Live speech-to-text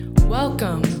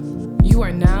Welcome. You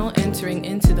are now entering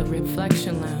into the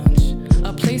Reflection Lounge,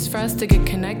 a place for us to get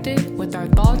connected with our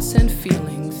thoughts and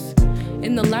feelings.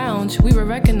 In the lounge, we will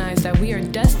recognize that we are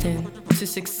destined to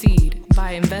succeed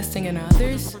by investing in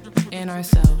others and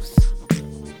ourselves.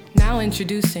 Now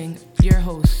introducing your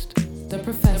host, the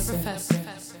Professor.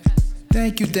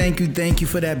 Thank you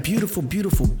for that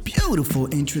beautiful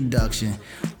introduction.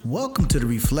 Welcome to the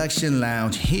Reflection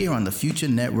Lounge here on the Future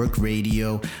Network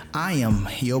Radio. I am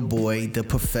your boy, the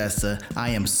Professor. I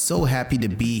am so happy to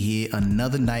be here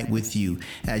another night with you.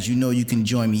 As you know, you can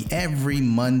join me every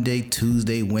Monday,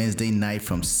 Tuesday, Wednesday night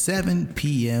from 7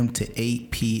 p.m. to 8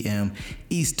 p.m.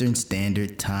 Eastern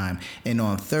Standard Time. And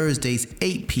on Thursdays,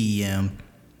 8 p.m.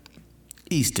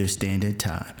 Eastern Standard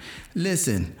Time.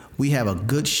 Listen, we have a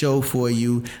good show for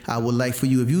you. I would like for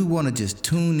you, if you want to just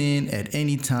tune in at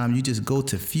any time, you just go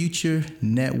to Future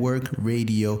Network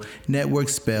Radio, network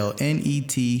spelled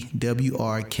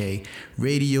NETWRK,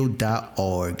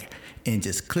 radio.org, and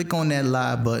just click on that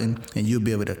live button and you'll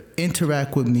be able to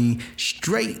interact with me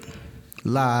straight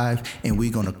live, and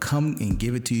we're going to come and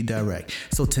give it to you direct.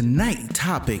 So tonight's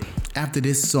topic after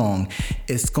this song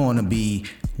is going to be,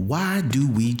 why do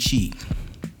we cheat?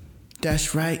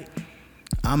 That's right.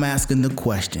 I'm asking the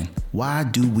question, why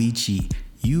do we cheat?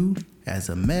 You as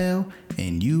a male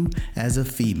and you as a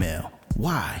female.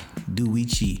 Why do we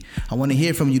cheat? I want to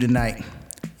hear from you tonight.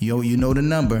 You know the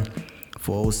number,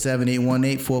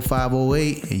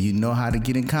 407-818-4508, and you know how to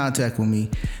get in contact with me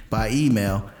by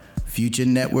email,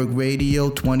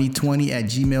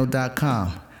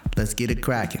 futurenetworkradio2020@gmail.com. Let's get it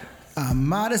cracking. I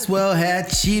might as well have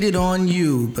cheated on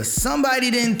you, but somebody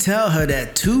didn't tell her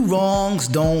that two wrongs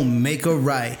don't make a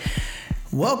right.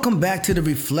 Welcome back to the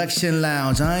Reflection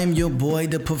Lounge. I am your boy,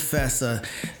 the Professor.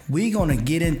 We're going to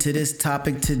get into this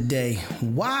topic today.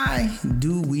 Why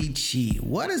do we cheat?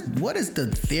 What is the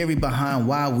theory behind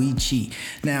why we cheat?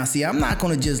 Now, see, I'm not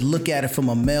going to just look at it from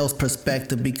a male's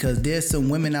perspective, because there's some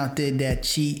women out there that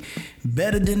cheat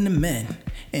better than the men.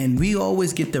 And we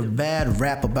always get the bad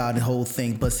rap about the whole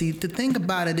thing. But see, the thing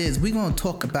about it is, we're going to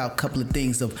talk about a couple of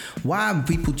things of why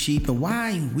people cheat and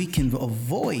why we can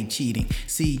avoid cheating.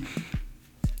 See,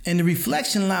 in the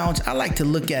Reflection Lounge, I like to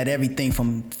look at everything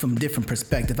from different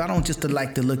perspectives. I don't just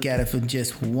like to look at it from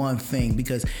just one thing,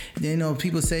 because, you know,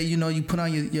 people say, you know, you put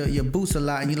on your boots a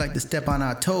lot and you like to step on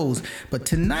our toes. But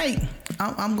tonight,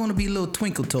 I'm going to be a little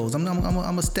twinkle toes. I'm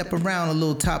going to step around a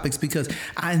little topics, because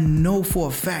I know for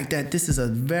a fact that this is a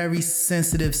very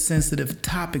sensitive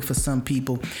topic for some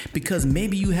people, because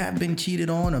maybe you have been cheated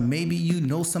on, or maybe you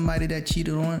know somebody that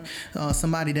cheated on,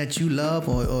 somebody that you love,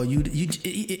 or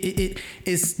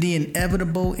it's the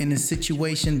inevitable in a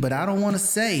situation, but I don't want to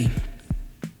say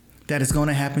that it's going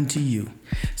to happen to you.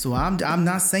 So I'm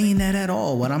not saying that at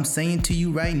all. What I'm saying to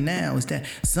you right now is that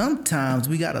sometimes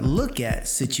we got to look at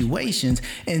situations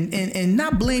and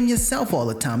not blame yourself all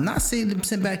the time. Not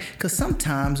sit back, because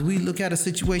sometimes we look at a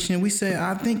situation and we say,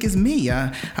 I think it's me.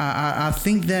 I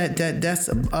think that's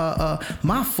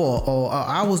my fault, or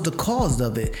I was the cause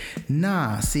of it.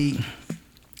 Nah, see,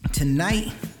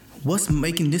 tonight, what's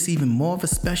making this even more of a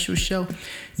special show?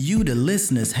 You, the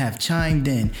listeners, have chimed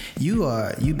in.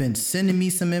 You've been sending me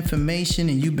some information,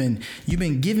 and you've been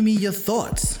giving me your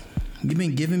thoughts. You've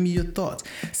been giving me your thoughts.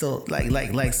 So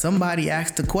like somebody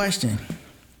asked the question,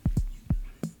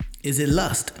 is it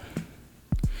lust?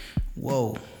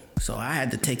 Whoa. So I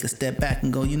had to take a step back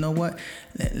and go, you know what?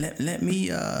 Let me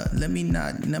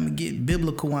get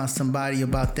biblical on somebody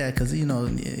about that, because, you know,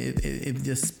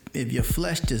 if your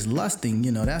flesh just lusting,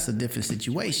 you know, that's a different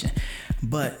situation.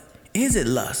 But is it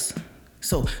lust?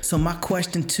 So my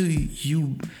question to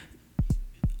you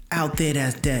out there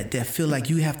that feel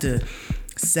like you have to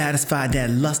satisfy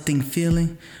that lusting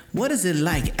feeling, what is it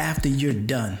like after you're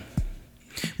done?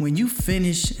 When you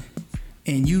finish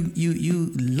and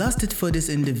you lusted for this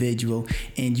individual,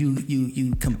 and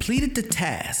you completed the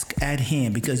task at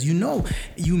hand, because you know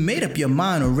you made up your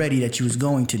mind already that you was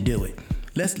going to do it.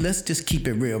 Let's just keep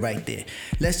it real right there.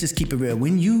 Let's just keep it real.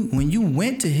 When you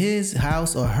went to his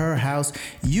house or her house,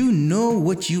 you know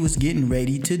what you was getting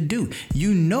ready to do.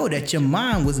 You know that your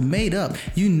mind was made up.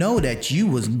 You know that you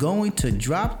was going to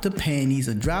drop the panties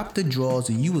or drop the drawers,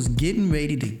 and you was getting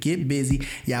ready to get busy.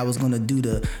 Y'all was gonna do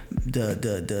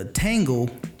the tangle,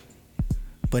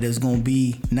 but it was gonna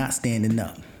be not standing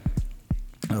up.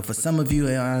 For some of you,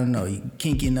 I don't know,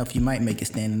 kinky enough, you might make it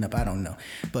standing up. I don't know.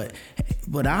 But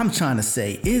what I'm trying to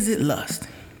say, is it lust?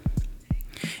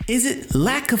 Is it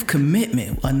lack of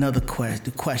commitment? Another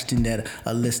question that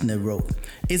a listener wrote.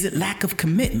 Is it lack of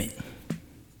commitment?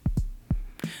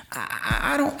 I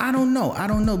I don't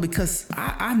know because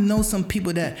I know some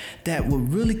people that were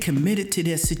really committed to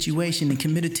their situation and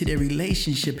committed to their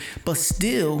relationship, but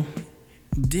still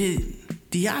did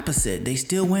the opposite. They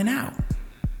still went out.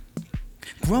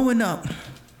 Growing up,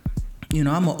 I'm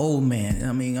an old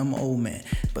man.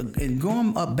 But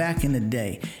growing up back in the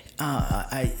day,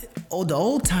 the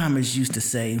old timers used to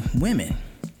say, women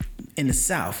in the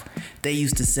South, they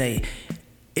used to say,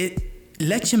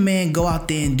 let your man go out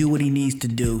there and do what he needs to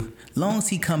do, long as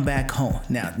he come back home.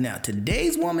 Now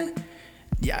today's woman,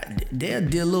 yeah, they're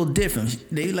a little different.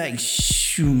 They like,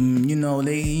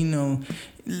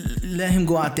 let him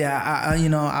go out there.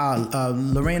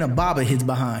 Lorena Bobbitt his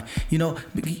behind, and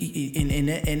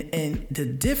the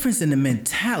difference in the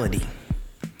mentality.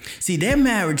 See, their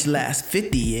marriage lasts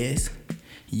 50 years.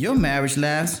 Your marriage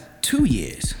lasts 2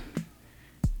 years.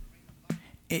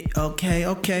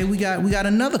 Okay. We got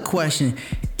another question.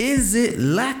 Is it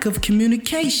lack of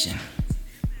communication?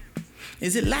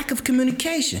 Is it lack of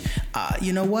communication?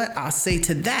 You know what? I'll say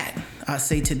to that.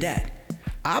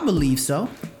 I believe so.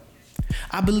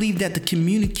 I believe that the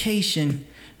communication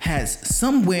has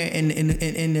somewhere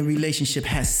in the relationship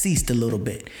has ceased a little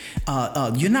bit.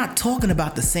 You're not talking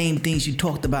about the same things you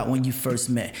talked about when you first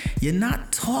met. You're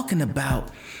not talking about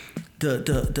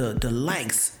the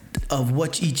likes of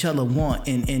what each other want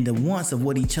and the wants of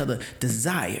what each other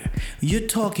desire. You're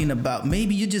talking about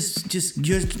maybe you're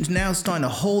now starting to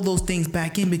hold those things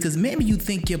back in because maybe you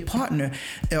think your partner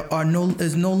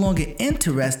is no longer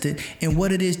interested in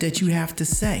what it is that you have to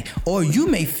say, or you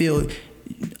may feel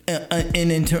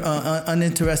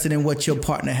uninterested in what your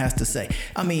partner has to say.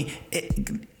 I mean,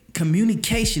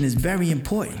 communication is very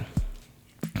important.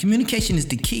 Communication is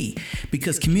the key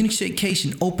because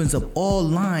communication opens up all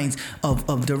lines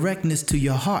of directness to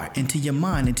your heart and to your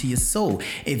mind and to your soul.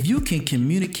 If you can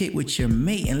communicate with your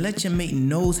mate and let your mate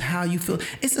knows how you feel,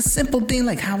 it's a simple thing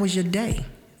like, how was your day?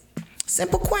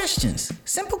 Simple questions.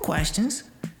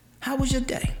 How was your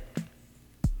day?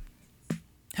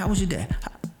 How was your day?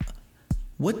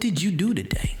 What did you do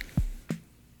today?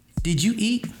 Did you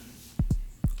eat?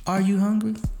 Are you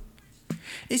hungry?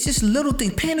 It's just little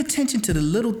things. Paying attention to the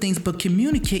little things, but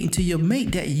communicating to your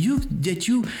mate that you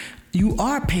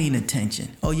are paying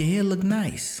attention. Oh, your hair look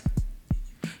nice.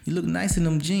 You look nice in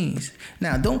them jeans.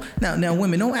 Now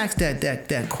women, don't ask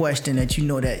that question that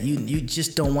that you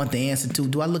just don't want the answer to.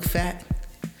 Do I look fat?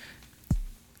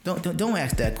 Don't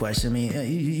ask that question. I mean,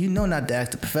 you know not to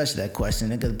ask the professor that question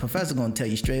because the professor gonna tell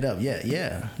you straight up.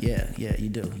 Yeah. You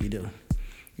do.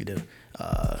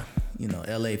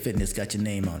 LA Fitness got your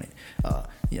name on it.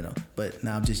 But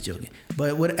now I'm just joking.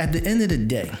 But at the end of the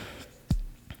day,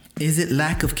 is it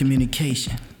lack of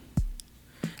communication?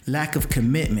 Lack of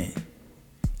commitment?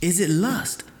 Is it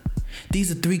lust?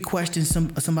 These are 3 questions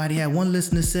somebody had. One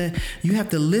listener said, you have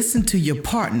to listen to your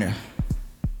partner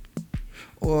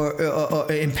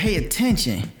and pay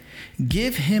attention.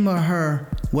 Give him or her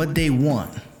what they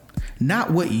want,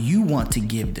 not what you want to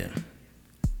give them.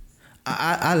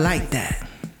 I like that.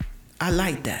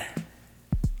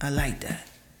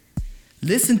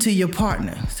 Listen to your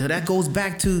partner. So that goes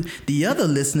back to the other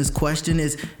listener's question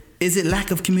is it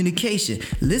lack of communication?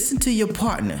 Listen to your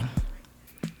partner.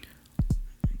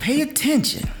 Pay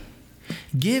attention.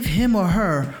 Give him or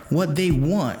her what they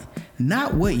want,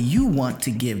 not what you want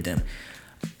to give them.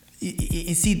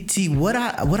 You see what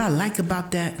I like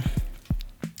about that?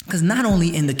 Because not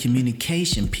only in the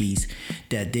communication piece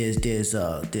that there's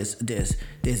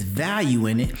value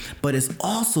in it, but it's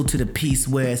also to the piece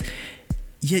where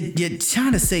you're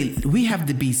trying to say we have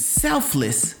to be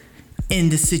selfless in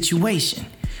the situation.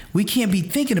 We can't be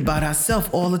thinking about ourselves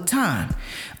all the time.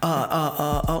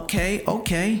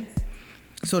 Okay.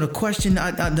 So the question,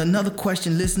 another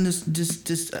question listeners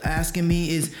just asking me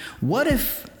is, what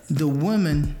if the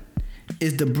woman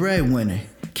is the breadwinner?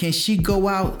 Can she go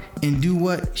out and do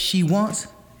what she wants?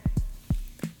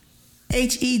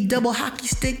 HE double hockey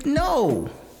stick? No.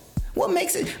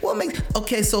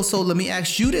 Okay, so let me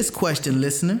ask you this question,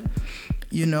 listener.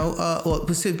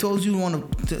 Those you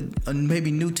want to,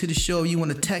 maybe new to the show, you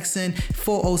want to text in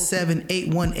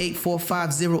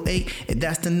 407-818-4508.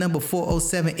 That's the number,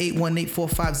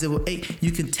 407-818-4508.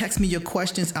 You can text me your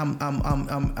questions.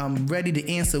 I'm ready to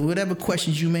answer whatever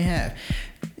questions you may have.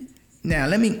 Now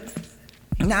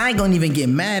I ain't gonna even get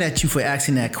mad at you for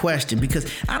asking that question because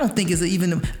I don't think it's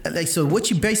even so what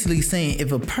you basically saying,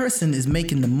 if a person is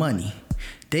making the money,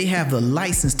 they have the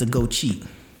license to go cheat.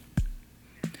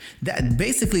 That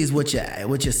basically is what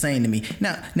you're saying to me.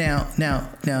 Now,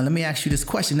 let me ask you this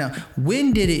question. Now,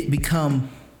 when did it become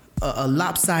a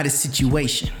lopsided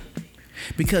situation?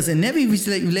 Because in every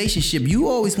relationship, you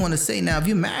always want to say, now if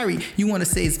you're married, you want to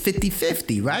say it's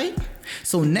 50-50, right?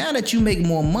 So now that you make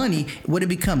more money, would it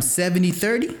become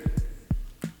 70-30?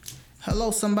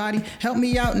 Hello, somebody, help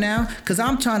me out now, because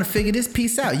I'm trying to figure this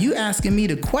piece out. You asking me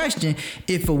the question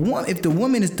if the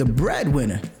woman is the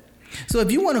breadwinner. So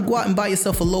if you want to go out and buy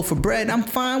yourself a loaf of bread, I'm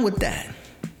fine with that.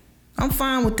 I'm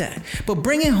fine with that. But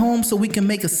bring it home so we can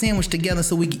make a sandwich together,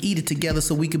 so we can eat it together,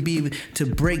 so we can be able to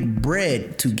break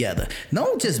bread together.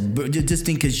 Don't just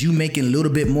think because you making a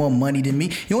little bit more money than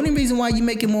me. The only reason why you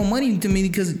making more money than me is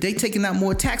because they taking out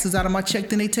more taxes out of my check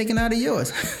than they taking out of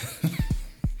yours.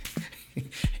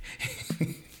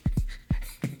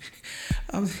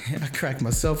 I crack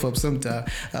myself up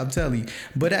sometimes, I'm telling you.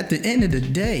 But at the end of the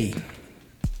day,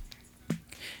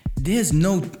 I'm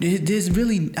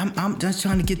just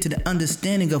trying to get to the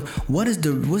understanding of what's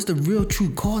the real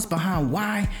true cause behind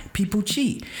why people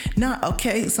cheat. Now,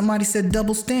 okay, somebody said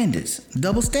double standards.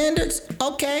 Double standards?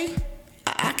 Okay.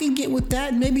 I can get with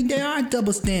that. Maybe there are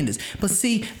double standards. But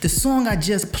see, the song I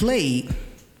just played,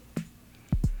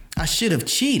 I Should Have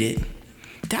Cheated,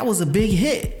 that was a big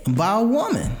hit by a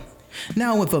woman.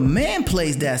 Now, if a man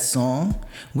plays that song,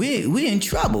 we're in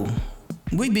trouble.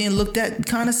 We being looked at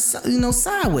kind of,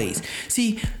 sideways.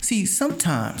 See,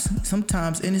 sometimes,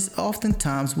 and it's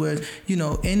oftentimes where,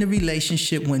 in a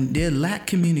relationship when there lack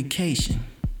communication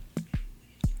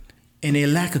and they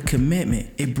lack a commitment,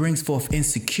 it brings forth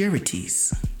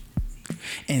insecurities.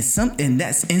 And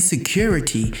that's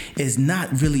insecurity is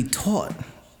not really taught.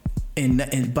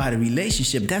 And by the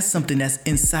relationship, that's something that's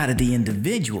inside of the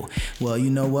individual. Well, you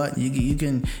know what? You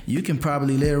can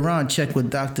probably later on check with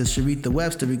Dr. Sharitha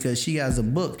Webster, because she has a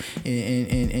book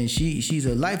and she's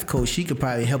a life coach. She could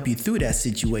probably help you through that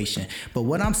situation. But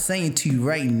what I'm saying to you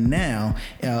right now,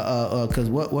 because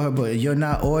you're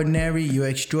not ordinary, you're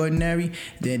extraordinary.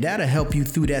 Then that'll help you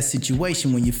through that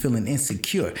situation when you're feeling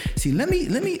insecure. See, let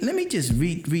me just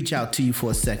reach out to you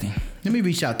for a second. Let me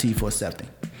reach out to you for a second.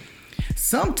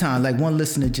 Sometimes, like one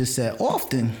listener just said,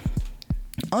 often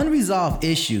unresolved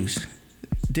issues,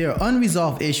 there are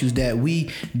unresolved issues that we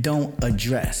don't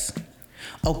address.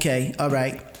 Okay, all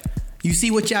right. You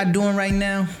see what y'all doing right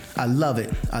now? I love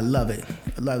it.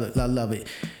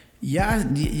 Yeah,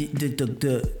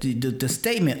 the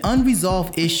statement,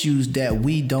 unresolved issues that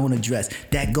we don't address,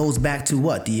 that goes back to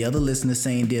what? The other listener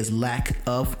saying there's lack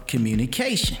of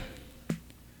communication.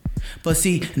 But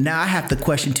see, now I have the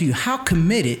question to you. How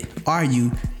committed are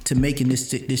you to making this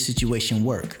situation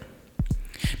work?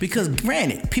 Because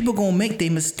granted, people going to make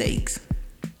their mistakes.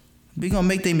 We're going to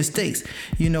make their mistakes.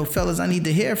 Fellas, I need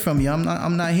to hear from you.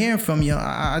 I'm not hearing from you.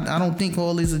 I don't think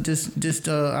all these are just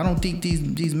I don't think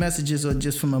these messages are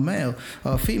just from a male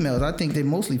or females. I think they're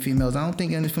mostly females. I don't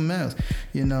think any from males,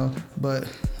 But,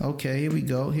 okay, here we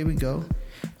go.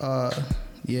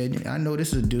 Yeah, I know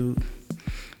this is a dude.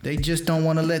 They just don't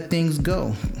want to let things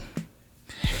go.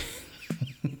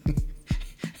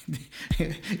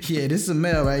 Yeah, this is a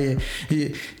male right here.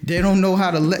 Yeah, they don't know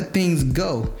how to let things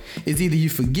go. It's either you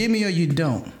forgive me or you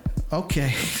don't.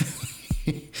 Okay.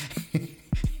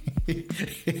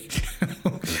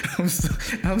 I'm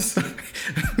sorry.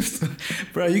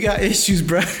 Bro, you got issues,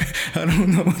 bro. I don't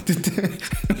know what to do.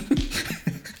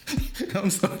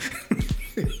 I'm sorry.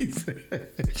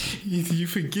 Either you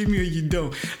forgive me or you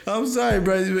don't. I'm sorry,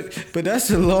 bro, but that's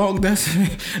a long. I'm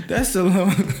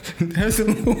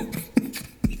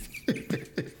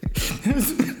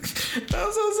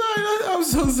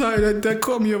so sorry. That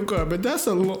caught me off guard. But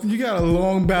you got a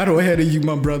long battle ahead of you,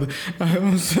 my brother.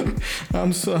 I'm sorry.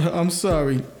 I'm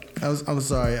sorry.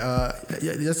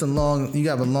 You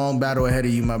have a long battle ahead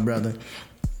of you, my brother.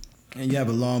 And you have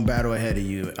a long battle ahead of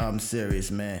you. I'm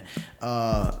serious, man.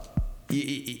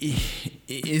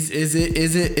 Is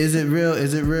it real?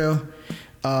 Is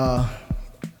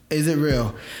it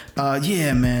real?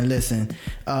 Yeah, man. Listen.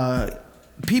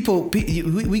 People,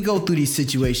 we go through these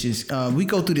situations. I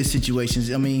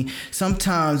mean,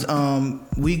 sometimes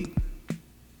we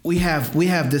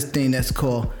have this thing that's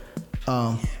called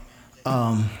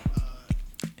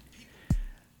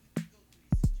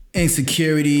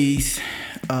insecurities,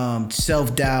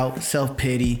 self-doubt,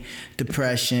 self-pity,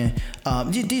 depression.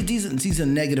 These are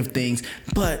negative things,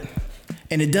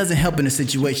 and it doesn't help in a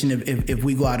situation if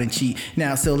we go out and cheat.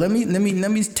 Now, so let me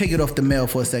take it off the male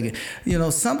for a second.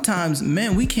 Sometimes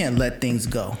men, we can't let things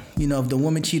go. If the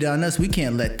woman cheated on us, we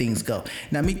can't let things go.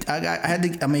 Now, you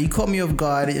caught me off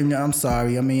guard. I'm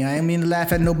sorry. I ain't mean to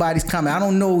laugh at nobody's comment. I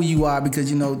don't know who you are because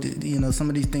some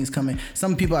of these things come in.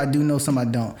 Some people I do know, some I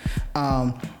don't.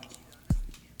 But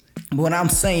what I'm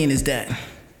saying is that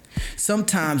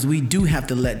sometimes we do have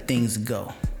to let things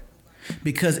go.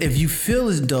 Because if you feel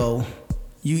as though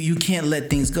You can't let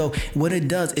things go. What it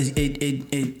does is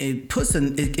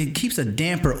it keeps a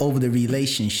damper over the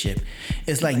relationship.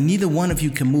 It's like neither one of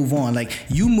you can move on. Like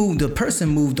the person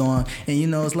moved on,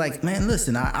 and it's like, man,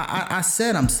 listen, I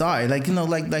said I'm sorry. Like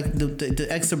like the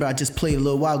excerpt I just played a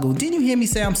little while ago. Didn't you hear me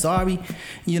say I'm sorry?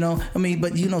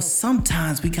 But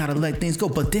sometimes we gotta let things go.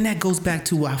 But then that goes back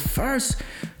to our first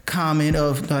comment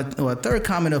or third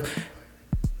comment of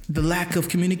the lack of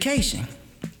communication.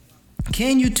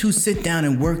 Can you two sit down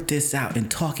and work this out and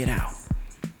talk it out?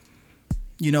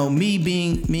 Me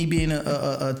being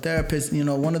a therapist,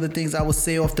 one of the things I would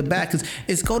say off the bat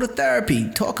is go to therapy,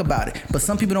 talk about it. But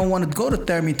some people don't want to go to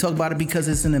therapy and talk about it because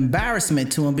it's an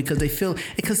embarrassment to them, because they feel,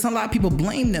 because a lot of people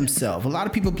blame themselves. Somebody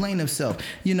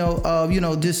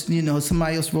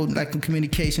else wrote lack of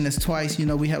communication. That's twice.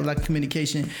 We have lack of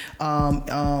communication.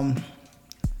 Not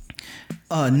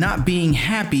being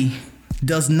happy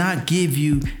does not give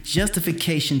you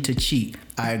justification to cheat.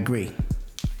 I agree.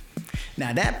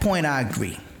 Now, that point, I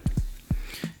agree.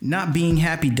 Not being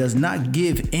happy does not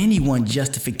give anyone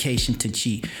justification to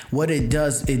cheat. What it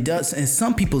does in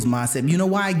some people's mindset. You know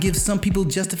why it gives some people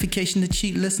justification to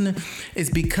cheat, listener?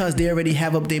 It's because they already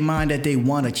have up their mind that they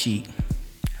want to cheat.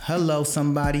 Hello,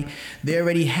 somebody. They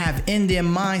already have in their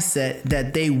mindset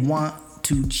that they want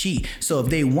to cheat. So if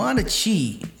they want to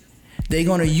cheat, they're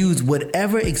going to use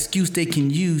whatever excuse they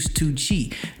can use to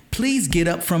cheat. Please get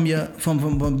up from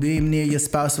being near your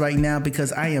spouse right now,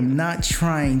 because I am not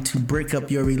trying to break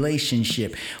up your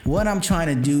relationship. What I'm trying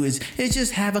to do is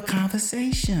just have a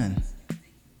conversation.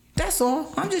 That's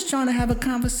all. I'm just trying to have a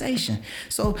conversation.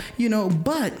 So,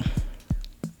 but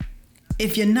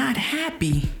if you're not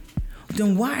happy,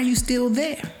 then why are you still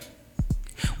there?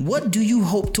 What do you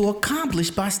hope to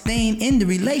accomplish by staying in the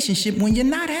relationship when you're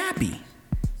not happy?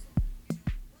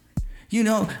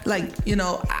 I'm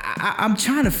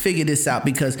trying to figure this out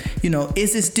because,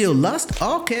 is it still lust?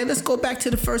 Okay, let's go back to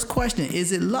the first question.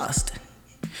 Is it lust?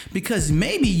 Because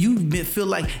maybe you feel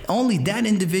like only that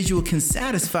individual can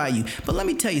satisfy you. But let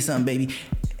me tell you something, baby.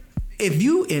 If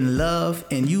you in love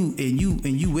and you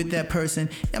with that person,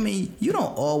 you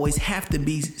don't always have to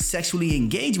be sexually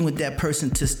engaging with that person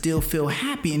to still feel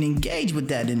happy and engage with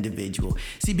that individual.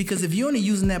 See, because if you're only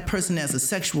using that person as a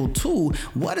sexual tool,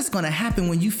 what is going to happen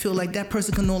when you feel like that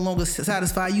person can no longer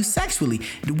satisfy you sexually?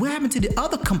 What happened to the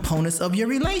other components of your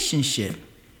relationship?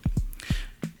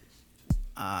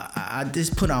 I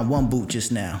just put on one boot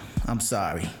just now. I'm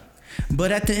sorry.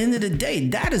 But at the end of the day,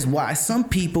 that is why some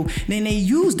people, they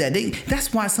use that.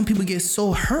 That's why some people get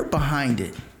so hurt behind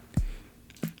it.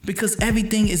 Because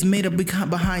everything is made up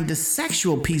behind the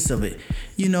sexual piece of it.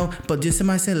 But just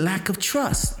somebody said lack of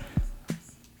trust.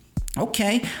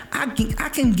 Okay, I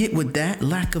can get with that,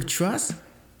 lack of trust.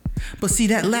 But see,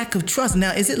 that lack of trust,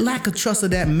 now, is it lack of trust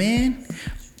of that man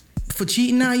for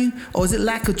cheating on you? Or is it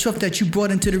lack of trust that you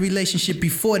brought into the relationship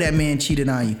before that man cheated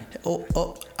on you?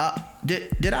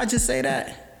 Did I just say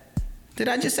that?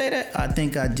 I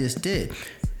think I just did.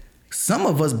 Some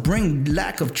of us bring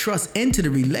lack of trust into the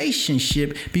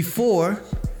relationship before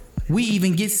we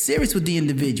even get serious with the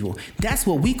individual. That's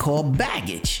what we call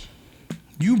baggage.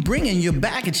 You bringing your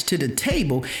baggage to the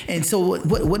table, and so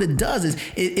what it does is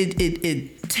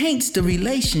it taints the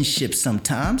relationship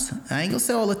sometimes. I ain't gonna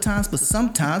say all the times, but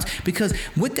sometimes, because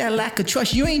with that lack of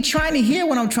trust, you ain't trying to hear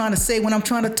what I'm trying to say when I'm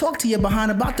trying to talk to you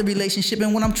about the relationship,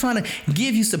 and when I'm trying to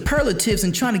give you superlatives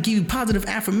and trying to give you positive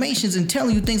affirmations and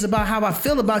telling you things about how I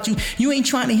feel about you. You ain't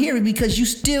trying to hear it because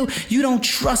you don't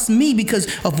trust me because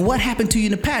of what happened to you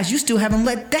in the past. You still haven't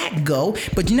let that go,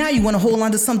 but now you want to hold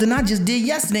on to something I just did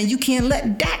yesterday. You can't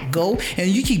let that go, and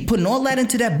you keep putting all that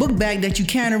into that book bag that you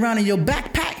carrying around in your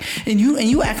backpack, and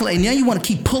you act like now you want to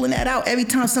keep pulling that out every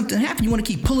time something happens. You want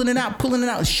to keep pulling it out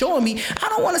and showing me. I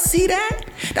don't want to see that.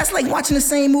 That's like watching the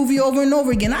same movie over and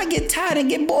over again. I get tired and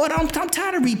get bored. I'm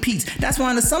tired of repeats. That's why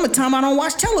in the summertime I don't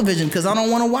watch television, because I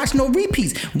don't want to watch no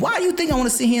repeats. Why do you think I want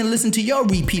to sit here and listen to your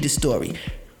repeated story?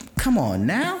 Come on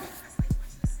now.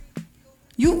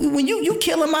 You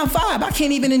killing my vibe. I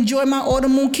can't even enjoy my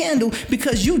autumn moon candle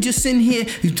because you just sitting here,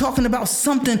 you talking about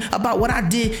something about what I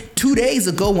did 2 days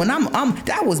ago when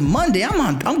that was Monday.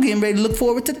 I'm getting ready to look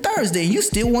forward to Thursday, and you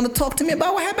still want to talk to me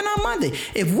about what happened on Monday.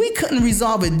 If we couldn't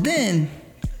resolve it then,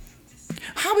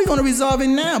 how are we going to resolve it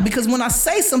now? Because when I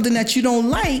say something that you don't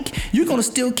like, you're going to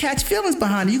still catch feelings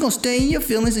behind it. You're going to stay in your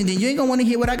feelings, and then you ain't going to want to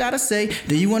hear what I got to say.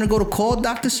 Then you want to go to call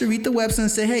Dr. Sharita Webster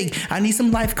and say, hey, I need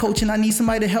some life coaching. I need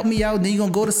somebody to help me out. Then you're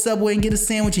going to go to Subway and get a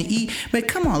sandwich and eat. Man,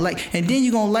 come on. And then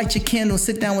you're going to light your candle and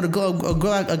sit down with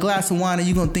a glass of wine, and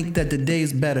you're going to think that the day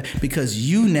is better because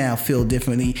you now feel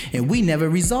differently, and we never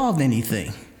resolved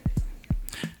anything.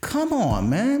 Come on,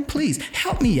 man. Please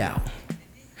help me out.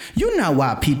 You know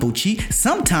why people cheat.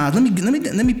 Sometimes,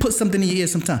 let me put something in your ear.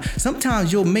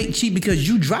 Sometimes your mate cheat because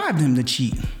you drive them to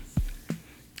cheat.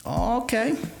 Oh,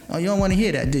 okay. Oh, you don't want to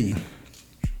hear that, do you?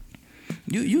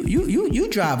 You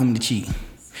drive him to cheat.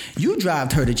 You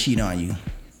drove her to cheat on you.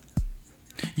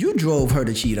 You drove her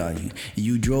to cheat on you.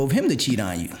 You drove him to cheat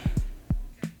on you.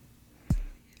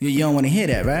 You don't want to hear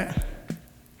that, right?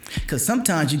 Because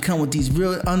sometimes you come with these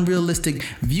real unrealistic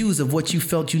views of what you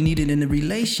felt you needed in a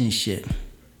relationship.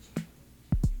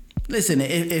 Listen,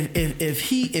 if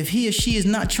he or she is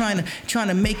not trying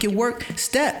to make it work,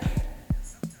 step.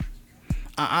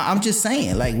 I'm just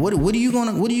saying, like, what are you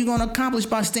gonna accomplish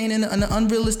by staying in an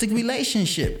unrealistic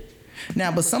relationship?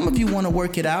 Now, but some of you want to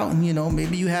work it out, and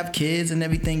maybe you have kids and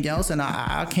everything else, and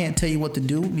I can't tell you what to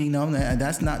do.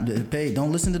 That's not. Hey,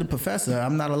 don't listen to the professor.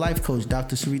 I'm not a life coach.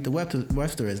 Dr. Sarita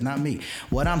Webster is not me.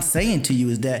 What I'm saying to you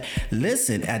is that,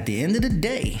 listen, at the end of the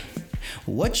day,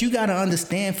 what you got to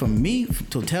understand from me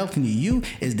to tell to you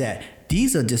is that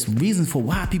these are just reasons for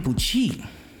why people cheat.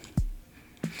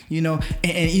 And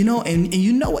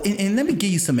let me give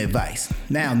you some advice.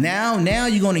 Now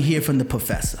you're going to hear from the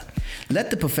professor. Let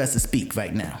the professor speak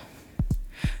right now.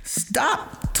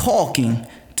 Stop talking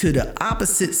to the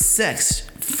opposite sex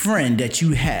friend that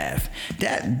you have.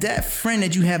 That friend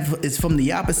that you have is from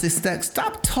the opposite sex.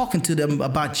 Stop talking to them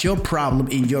about your problem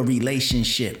in your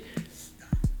relationship.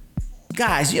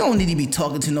 Guys, you don't need to be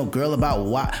talking to no girl about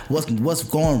what's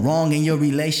going wrong in your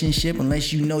relationship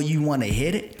unless you know you want to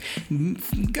hit it.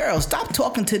 Girl, stop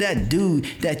talking to that dude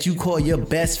that you call your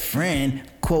best friend,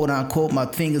 quote unquote, my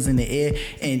fingers in the air,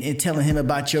 and telling him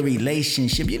about your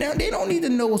relationship. They don't need to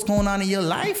know what's going on in your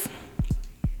life.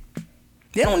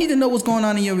 They don't need to know what's going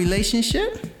on in your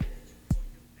relationship.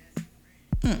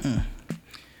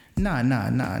 Nah.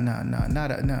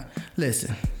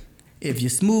 Listen, if you're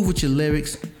smooth with your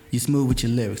lyrics, you smooth with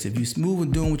your lyrics. If you smooth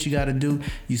with doing what you gotta do,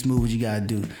 you smooth what you gotta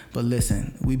do. But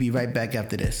listen, we be right back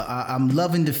after this. I'm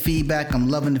loving the feedback.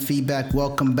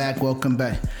 Welcome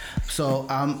back. So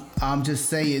I'm just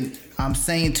saying. I'm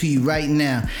saying to you right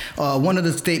now, one of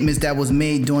the statements that was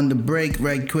made during the break,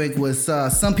 right quick, was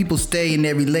some people stay in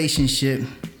their relationship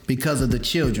because of the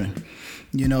children.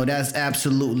 That's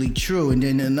absolutely true. And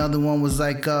then another one was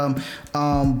like,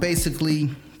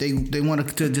 basically, They want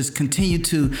to just continue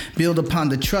to build upon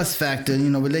the trust factor.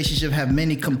 Relationship have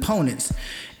many components,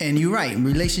 and you're right.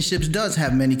 Relationships does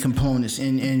have many components,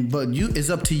 but it's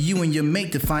up to you and your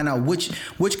mate to find out which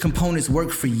components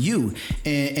work for you.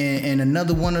 And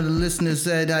another one of the listeners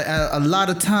said a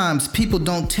lot of times people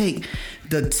don't take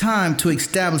the time to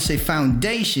establish a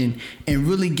foundation and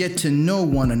really get to know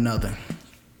one another.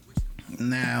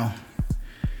 Now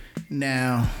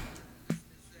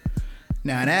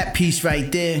that piece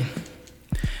right there,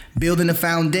 building a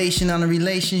foundation on a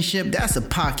relationship, that's a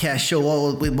podcast show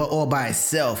all by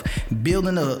itself.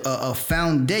 Building a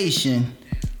foundation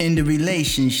in the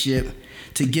relationship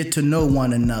to get to know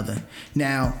one another.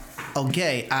 Now,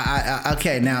 okay,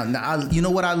 now you know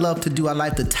what I love to do? I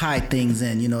like to tie things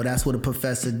in. That's what a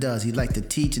professor does. He like to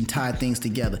teach and tie things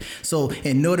together. So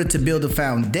in order to build a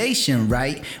foundation,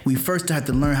 right, we first have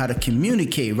to learn how to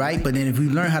communicate, right? But then if we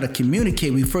learn how to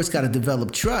communicate, we first got to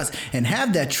develop trust and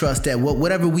have that trust that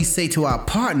whatever we say to our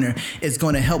partner is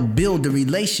going to help build the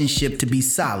relationship to be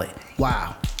solid.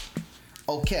 Wow.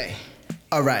 Okay.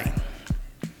 All right.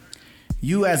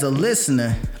 You as a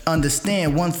listener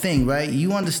understand one thing, right?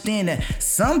 You understand that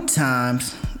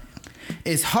sometimes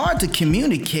it's hard to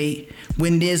communicate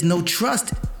when there's no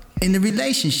trust in the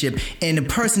relationship and the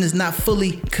person is not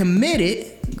fully committed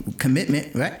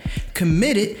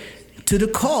to the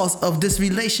cause of this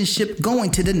relationship going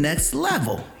to the next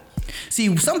level.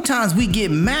 See, sometimes we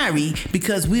get married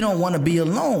because we don't want to be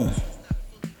alone.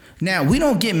 Now, we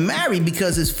don't get married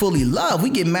because it's fully love. We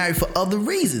get married for other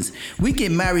reasons. We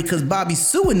get married because Bobby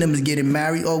Sue and them is getting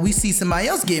married, or we see somebody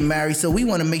else getting married, so we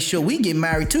want to make sure we get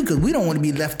married too because we don't want to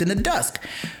be left in the dust.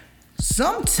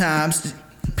 Sometimes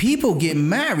people get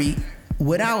married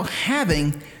without have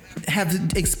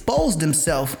exposed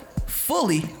themselves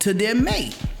fully to their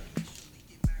mate.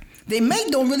 Their mate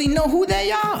don't really know who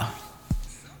they are.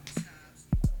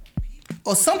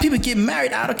 Or some people get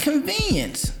married out of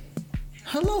convenience.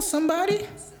 Hello, somebody.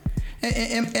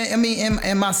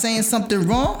 Am I saying something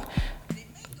wrong?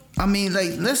 I mean,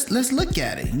 like, let's look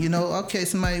at it. Okay,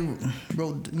 somebody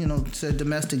wrote, said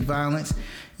domestic violence.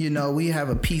 We have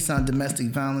a piece on domestic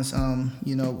violence,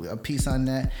 a piece on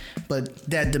that. But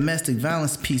that domestic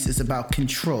violence piece is about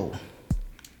control.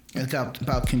 It's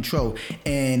about control.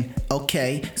 And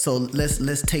okay, so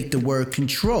let's take the word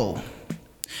control.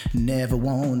 Never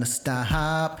wanna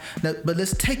stop. But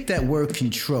let's take that word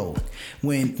control.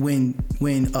 When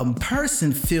a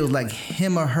person feels like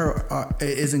him or her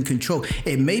is in control,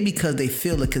 it may be because they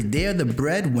feel like, because they're the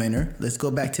breadwinner. Let's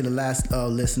go back to the last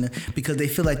listener. Because they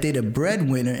feel like they're the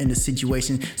breadwinner in the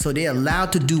situation, so they're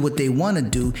allowed to do what they want to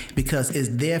do because it's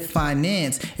their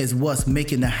finance is what's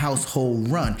making the household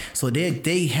run. So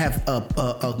they have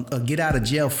a get out of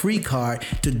jail free card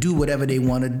to do whatever they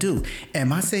want to do.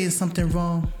 Am I saying something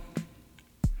wrong?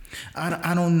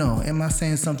 I don't know. Am I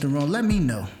saying something wrong? Let me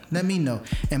know.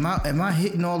 Am I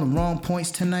hitting all the wrong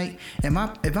points tonight? Am I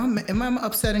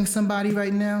upsetting somebody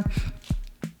right now?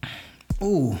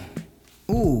 Ooh.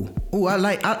 I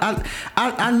like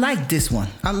this one.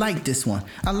 I like this one.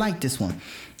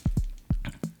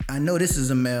 I know this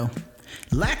is a male.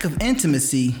 Lack of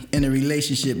intimacy in a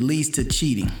relationship leads to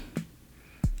cheating.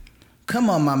 Come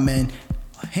on, my man.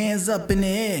 Hands up in the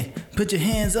air. Put your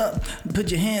hands up.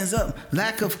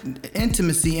 Lack of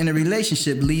intimacy in a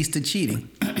relationship leads to cheating.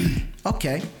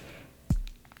 Okay.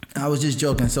 I was just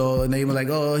joking. So they were like,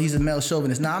 oh, he's a male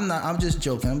chauvinist. No, I'm not. I'm just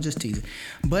joking. I'm just teasing.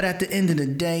 But at the end of the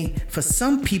day, for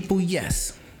some people,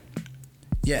 yes.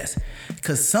 Yes.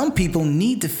 Because some people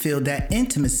need to feel that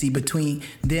intimacy between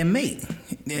their mate.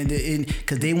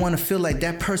 Because they want to feel like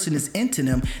that person is into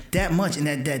them that much, and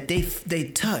that they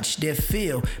touch, their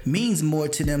feel means more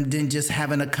to them than just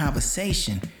having a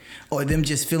conversation or them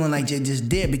just feeling like they're just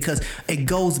there, because it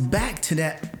goes back to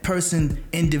that person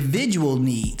individual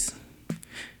needs.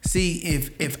 See,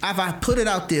 if I put it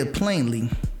out there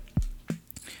plainly,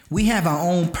 we have our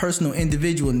own personal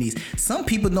individual needs. Some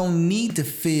people don't need to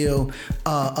feel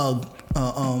how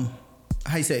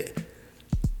you say it?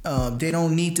 They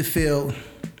don't need to feel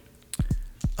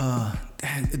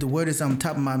the word is on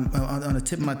the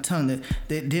tip of my tongue.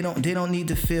 They don't need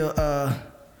to feel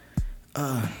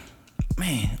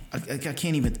man, I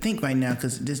can't even think right now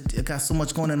because I got so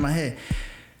much going on in my head.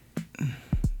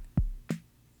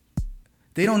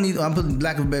 They don't need, I'm putting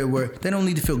lack of a better word, they don't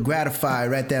need to feel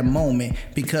gratified at that moment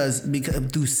because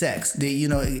through sex.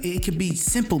 It could be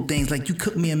simple things like you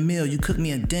cook me a meal, you cook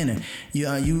me a dinner,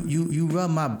 you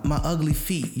rub my ugly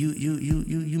feet,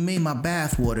 you made my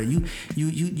bath water, you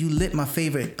lit my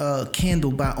favorite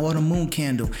candle by Autumn Moon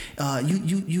Candle.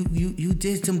 You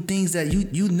did some things that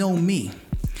you know me.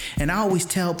 And I always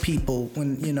tell people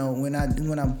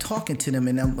when I'm talking to them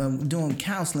and I'm doing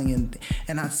counseling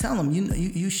and I tell them,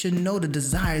 you should know the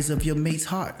desires of your mate's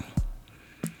heart.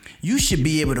 You should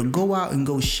be able to go out and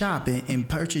go shopping and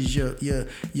purchase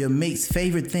your mate's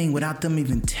favorite thing without them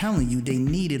even telling you they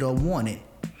need it or want it,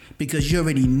 because you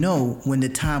already know when the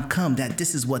time comes that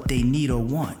this is what they need or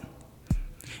want.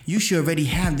 You should already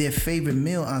have their favorite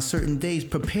meal on certain days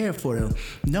prepared for them,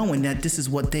 knowing that this is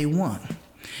what they want.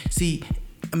 See,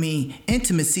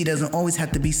 intimacy doesn't always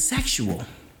have to be sexual.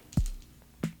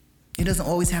 It doesn't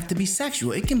always have to be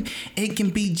sexual. It can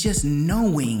be just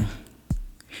knowing,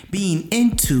 being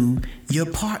into your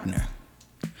partner.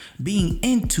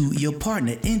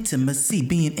 Intimacy,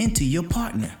 being into your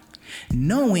partner.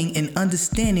 Knowing and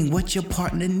understanding what your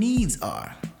partner needs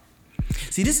are.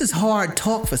 See, this is hard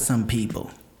talk for some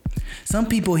people. Some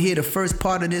people hear the first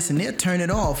part of this and they'll turn it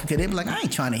off because they'll be like, I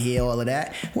ain't trying to hear all of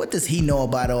that. What does he know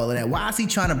about all of that? Why is he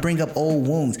trying to bring up old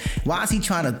wounds? Why is he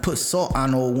trying to put salt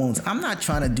on old wounds? I'm not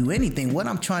trying to do anything. What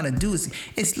I'm trying to do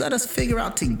is let us figure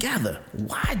out together,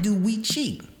 why do we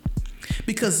cheat?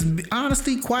 Because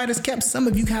honestly, quiet as kept, some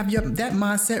of you have that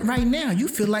mindset right now. You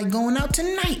feel like going out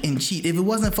tonight and cheat. If it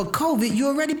wasn't for COVID, you'd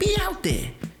already be out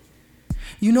there.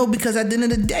 Because at the end of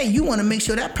the day, you want to make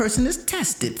sure that person is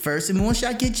tested first. And once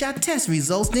y'all get y'all test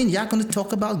results, then y'all going to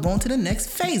talk about going to the next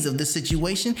phase of the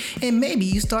situation. And maybe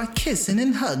you start kissing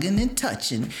and hugging and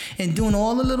touching and doing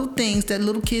all the little things that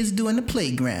little kids do in the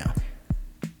playground.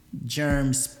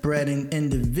 Germ spreading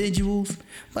individuals.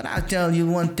 But I'll tell you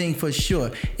one thing for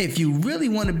sure. If you really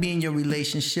want to be in your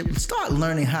relationship, start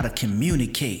learning how to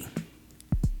communicate.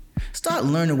 Start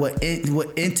learning what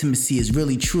intimacy is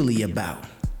really truly about.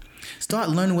 Start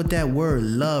learning what that word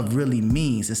love really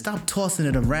means and stop tossing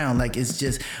it around like it's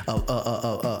just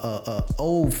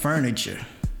old furniture.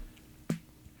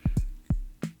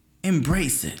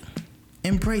 Embrace it.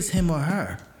 Embrace him or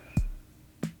her.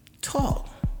 Talk.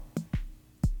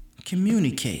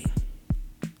 Communicate.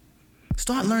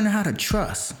 Start learning how to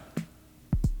trust.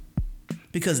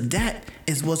 Because that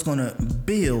is what's going to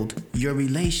build your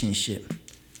relationship.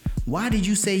 Why did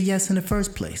you say yes in the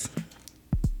first place?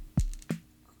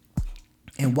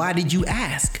 And why did you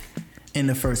ask in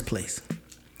the first place?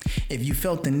 If you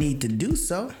felt the need to do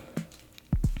so,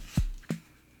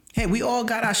 hey, we all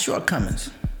got our shortcomings.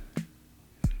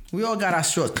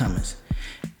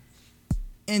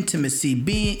 intimacy,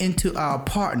 being into our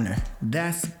partner.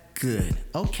 That's good.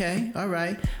 Okay, all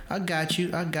right. I got you.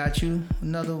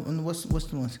 Another one. What's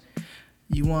the ones?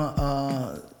 You want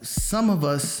some of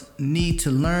us need to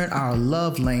learn our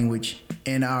love language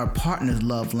and our partner's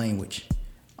love language.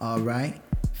 All right.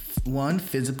 1,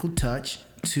 physical touch.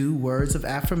 2, words of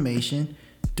affirmation.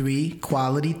 3,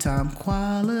 quality time.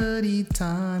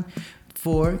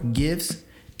 4, gifts.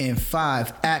 And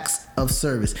 5, acts of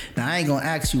service. Now, I ain't gonna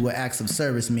ask you what acts of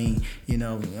service mean. You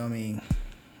know, I mean,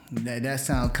 that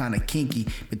sounds kind of kinky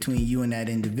between you and that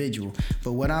individual.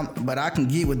 But I can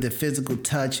get with the physical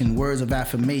touch and words of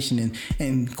affirmation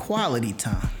and quality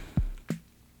time.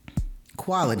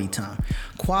 Quality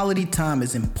time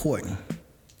is important.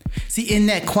 See, in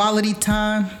that quality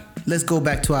time, let's go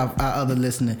back to our other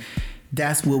listener.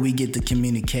 That's where we get the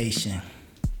communication.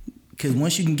 Because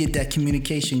once you can get that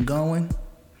communication going,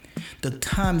 the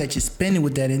time that you're spending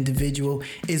with that individual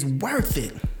is worth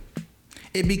it.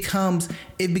 It becomes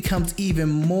even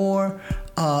more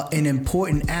an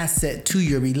important asset to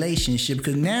your relationship.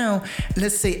 Because now,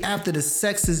 let's say after the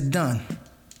sex is done,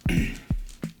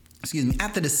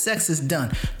 after the sex is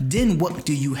done, then what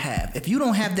do you have? If you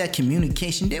don't have that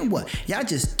communication, then what? Y'all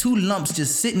just two lumps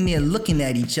just sitting there looking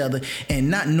at each other and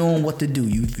not knowing what to do.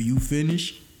 You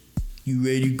finished? You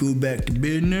ready to go back to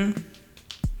bed now?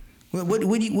 What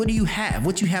do you have?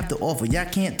 What you have to offer? Y'all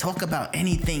can't talk about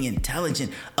anything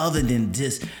intelligent other than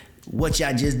just what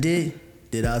y'all just did.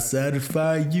 Did I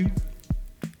satisfy you?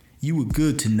 You were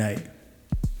good tonight.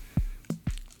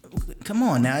 Come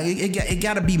on now. It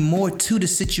got to be more to the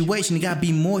situation. It got to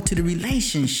be more to the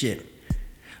relationship.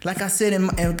 Like I said in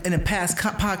the past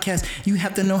podcast, you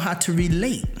have to know how to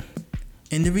relate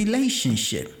in the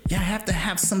relationship. Y'all have to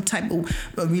have some type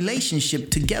of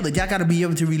relationship together. Y'all got to be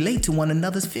able to relate to one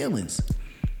another's feelings.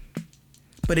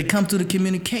 But it comes through the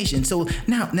communication. So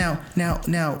now,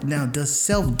 does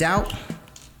self-doubt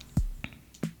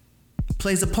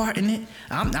plays a part in it?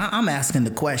 I'm asking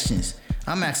the questions.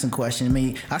 I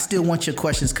mean, I still want your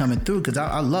questions coming through because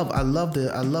I love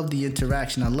the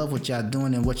interaction. I love what y'all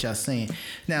doing and what y'all saying.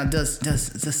 Now, does the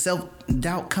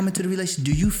self-doubt come into the relationship?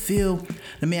 Do you feel?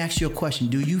 Let me ask you a question.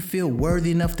 Do you feel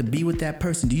worthy enough to be with that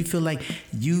person? Do you feel like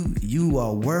you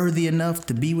are worthy enough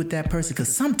to be with that person?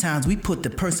 Because sometimes we put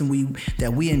the person we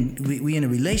in a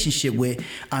relationship with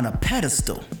on a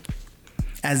pedestal,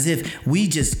 as if we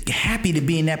just happy to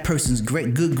be in that person's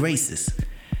good graces.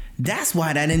 That's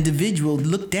why that individual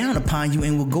look down upon you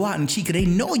and will go out and cheat, because they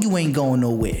know you ain't going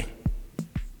nowhere.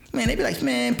 Man, they be like,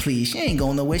 man, please, she ain't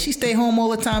going nowhere. She stay home all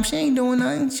the time. She ain't doing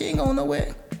nothing. She ain't going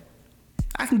nowhere.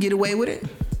 I can get away with it.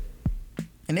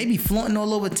 And they be flaunting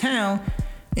all over town,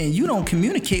 and you don't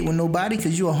communicate with nobody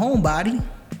because you're a homebody.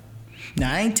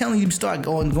 Now, I ain't telling you to start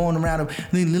going around.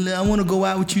 I want to go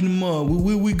out with you tomorrow.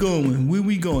 Where we going?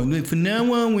 Look, from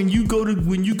now on, when you go to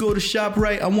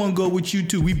ShopRite, I want to go with you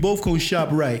too. We both go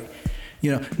ShopRite.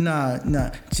 You know,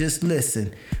 nah. Just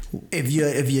listen. If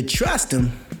you trust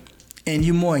them and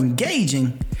you're more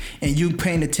engaging and you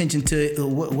paying attention to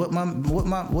what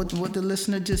the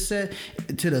listener just said,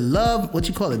 to the love, what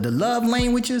you call it, the love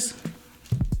languages.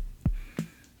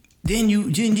 Then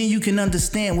you can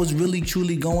understand what's really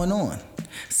truly going on.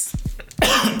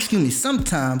 Excuse me.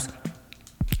 Sometimes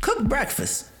cook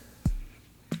breakfast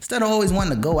instead of always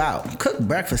wanting to go out. Cook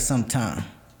breakfast sometime.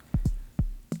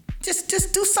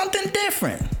 Just do something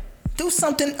different. Do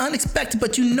something unexpected,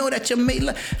 but you know that your mate.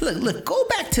 Look. Go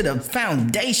back to the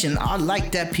foundation. I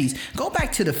like that piece. Go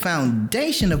back to the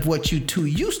foundation of what you two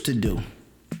used to do.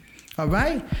 All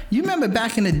right? You remember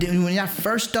back in the day when y'all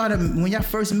first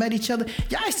met each other,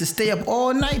 y'all used to stay up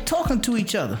all night talking to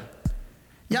each other.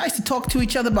 Y'all used to talk to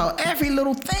each other about every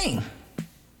little thing.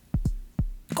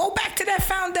 Go back to that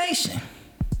foundation.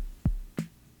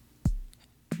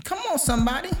 Come on,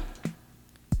 somebody.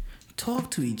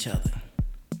 Talk to each other.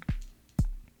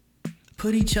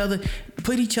 Put each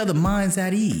other minds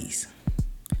at ease.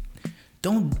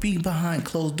 Don't be behind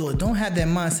closed doors. Don't have that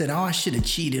mindset, oh, I should have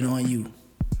cheated on you.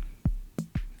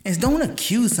 And don't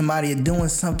accuse somebody of doing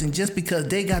something just because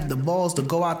they got the balls to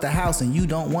go out the house and you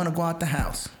don't want to go out the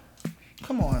house.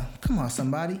 Come on,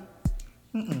 somebody.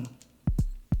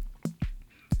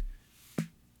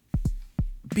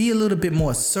 Be a little bit more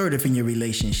assertive in your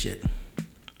relationship.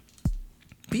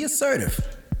 Be assertive.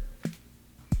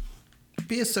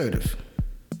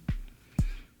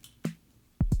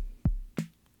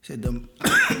 Said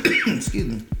excuse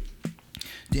me.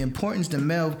 The importance that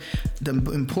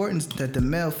the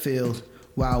male feels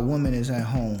while a woman is at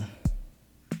home.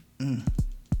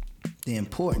 The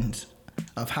importance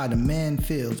of how the man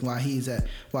feels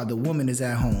while the woman is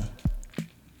at home.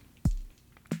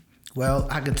 Well,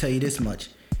 I can tell you this much.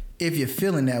 if you're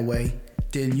feeling that way,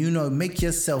 then make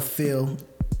yourself feel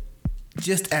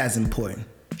just as important.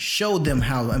 Show them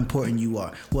how important you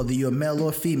are. Whether you're male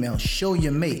or female, show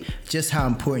your mate just how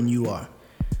important you are.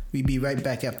 We'll be right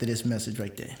back after this message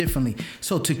right there. Differently.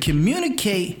 So to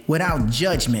communicate without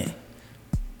judgment,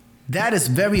 that is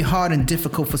very hard and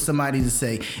difficult for somebody to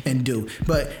say and do.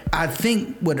 But I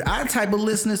think with our type of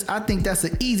listeners, I think that's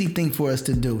an easy thing for us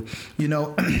to do.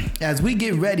 As we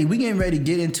getting ready to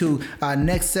get into our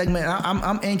next segment.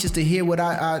 I'm anxious to hear what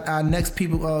our next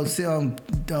people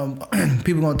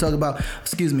people gonna talk about.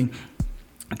 Excuse me.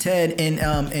 Ted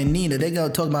and Nina, they're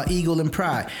gonna talk about ego and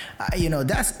pride.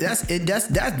 That's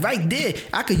right there.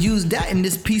 I could use that in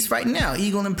this piece right now.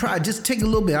 Ego and pride. Just take a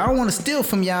little bit. I don't want to steal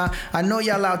from y'all. I know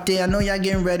y'all out there. I know y'all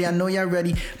getting ready. I know y'all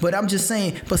ready. But I'm just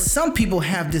saying. But some people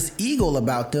have this ego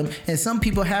about them, and some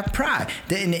people have pride.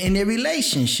 In their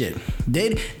relationship,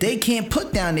 they can't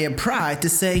put down their pride to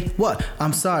say, "What?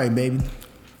 I'm sorry, baby.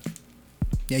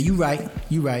 Yeah, you right.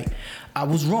 I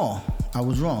was wrong.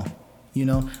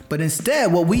 But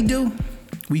instead what we do,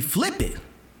 we flip it.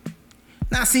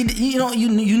 Now see, you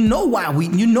know why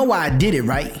I did it,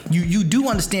 right? You do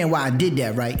understand why I did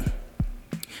that, right?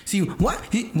 See,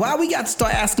 why we got to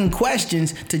start asking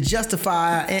questions to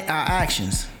justify our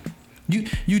actions.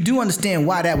 You do understand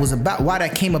why that was about, why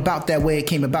that came about that way, it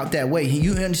came about that way.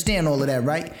 You understand all of that,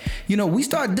 right? We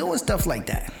start doing stuff like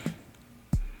that.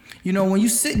 When you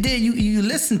sit there, you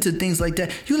listen to things like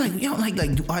that. You're like,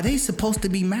 are they supposed to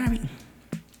be married?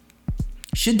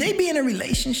 Should they be in a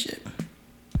relationship?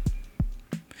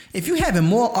 If you having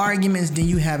more arguments than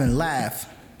you having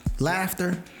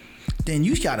laughter, then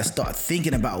you gotta start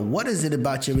thinking about what is it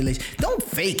about your relationship. Don't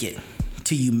fake it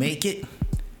till you make it.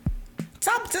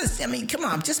 Come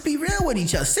on, just be real with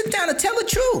each other. Sit down and tell the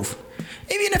truth.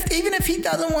 Even if he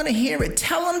doesn't want to hear it,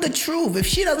 tell him the truth. If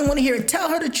she doesn't want to hear it, tell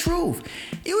her the truth.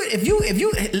 If you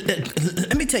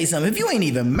let me tell you something. If you ain't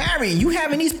even married and you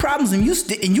having these problems and you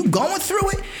going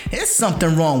through it, there's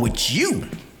something wrong with you.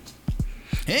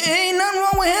 It ain't nothing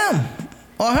wrong with him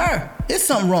or her. There's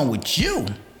something wrong with you.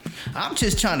 I'm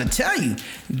just trying to tell you,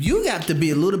 you have to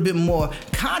be a little bit more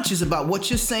conscious about what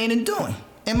you're saying and doing.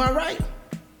 Am I right?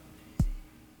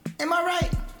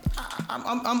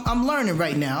 I'm learning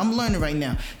right now.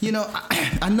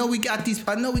 I know we got these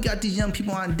young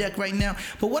people on deck right now.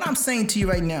 But what I'm saying to you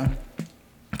right now,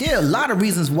 there are a lot of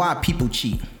reasons why people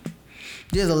cheat.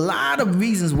 There's a lot of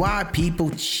reasons why people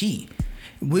cheat.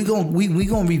 We're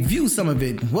gonna review some of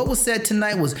it. What was said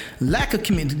tonight was lack of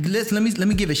commitment. Let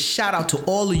me give a shout out to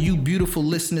all of you beautiful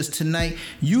listeners tonight.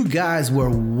 You guys were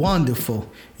wonderful.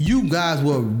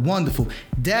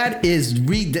 That is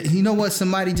you know what?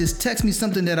 Somebody just text me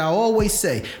something that I always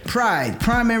say. Pride,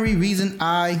 primary reason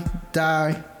I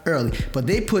die early. But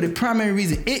they put it primary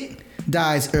reason it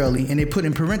dies early, and they put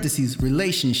in parentheses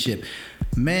relationship.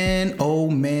 Man, oh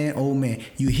man.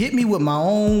 You hit me with my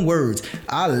own words.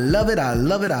 I love it.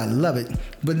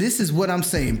 But this is what I'm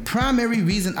saying. Primary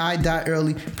reason I die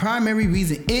early. Primary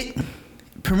reason it,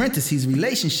 parentheses,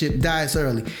 relationship dies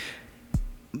early.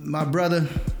 My brother,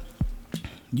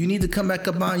 you need to come back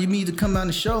up on. You need to come on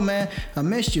the show, man. I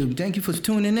missed you. Thank you for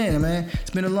tuning in, man.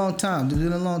 It's been a long time.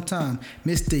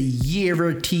 Mr.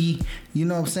 Yerity. You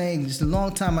know what I'm saying? It's a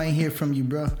long time I ain't hear from you,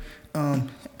 bro. And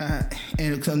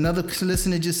another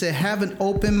listener just said, have an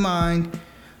open mind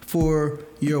for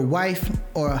your wife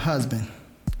or a husband.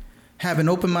 Have an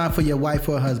open mind for your wife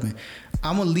or a husband.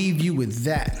 I'm going to leave you with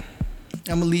that.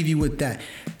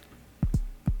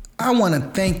 I want to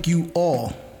thank you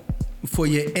all for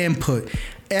your input.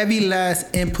 Every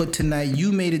last input tonight.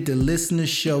 You made it the listener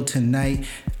show tonight.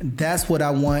 That's what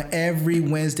I want. Every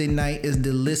Wednesday night is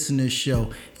the listener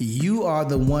show. You are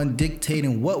the one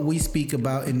dictating what we speak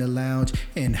about in the lounge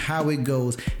and how it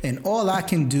goes. And all I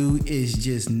can do is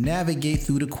just navigate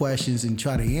through the questions and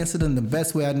try to answer them the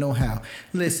best way I know how.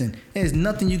 Listen, there's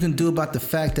nothing you can do about the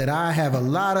fact that I have a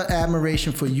lot of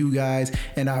admiration for you guys,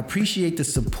 and I appreciate the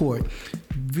support.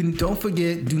 Don't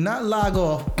forget, do not log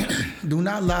off. Do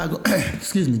not log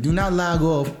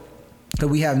off. So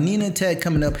we have Nina and Ted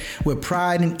coming up with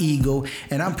Pride and Ego,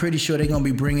 and I'm pretty sure they're going to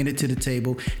be bringing it to the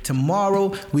table.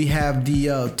 Tomorrow, we have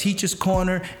the Teacher's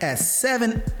Corner at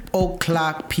 7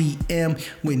 o'clock p.m.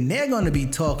 when they're going to be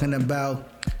talking about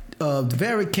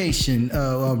verification,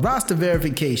 roster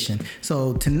verification.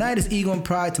 So tonight is Ego and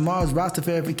Pride. Tomorrow is roster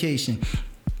verification.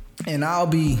 And I'll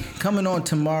be coming on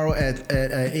tomorrow at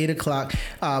 8 o'clock.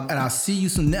 And I'll see you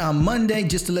soon. On Monday,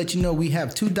 just to let you know, we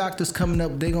have 2 doctors coming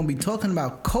up. They're going to be talking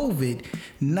about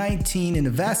COVID-19 and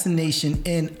the vaccination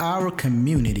in our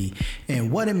community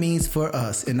and what it means for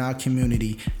us in our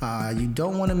community. You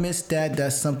don't want to miss that.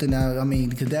 That's something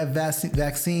because that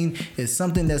vaccine is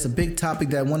something that's a big topic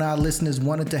that one of our listeners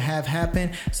wanted to have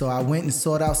happen. So I went and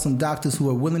sought out some doctors who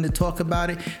are willing to talk about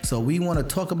it. So we want to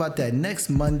talk about that next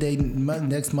Monday.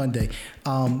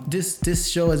 This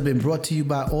show has been brought to you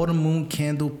by Autumn Moon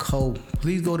Candle Co.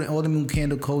 Please go to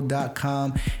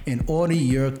autumnmooncandleco.com and order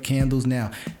your candles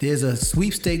now. There's a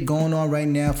sweepstake going on right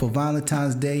now for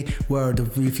Valentine's Day where the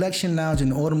Reflection Lounge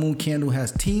and Autumn Moon Candle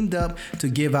has teamed up to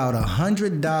give out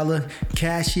 $100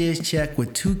 cashier's check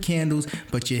with 2 candles,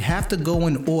 but you have to go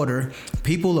and order.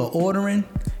 People are ordering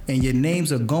and your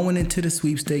names are going into the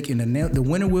sweepstake, and the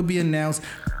winner will be announced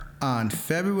on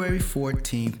February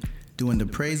 14th during the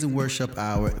Praise and Worship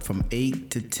Hour from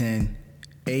 8 to 10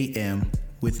 a.m.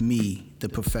 with me, the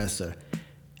professor.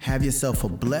 Have yourself a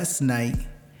blessed night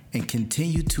and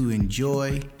continue to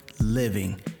enjoy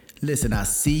living. Listen, I'll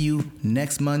see you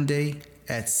next Monday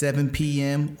at 7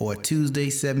 p.m. or Tuesday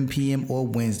 7 p.m. or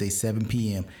Wednesday 7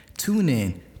 p.m. Tune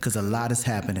in because a lot is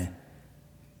happening.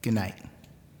 Good night.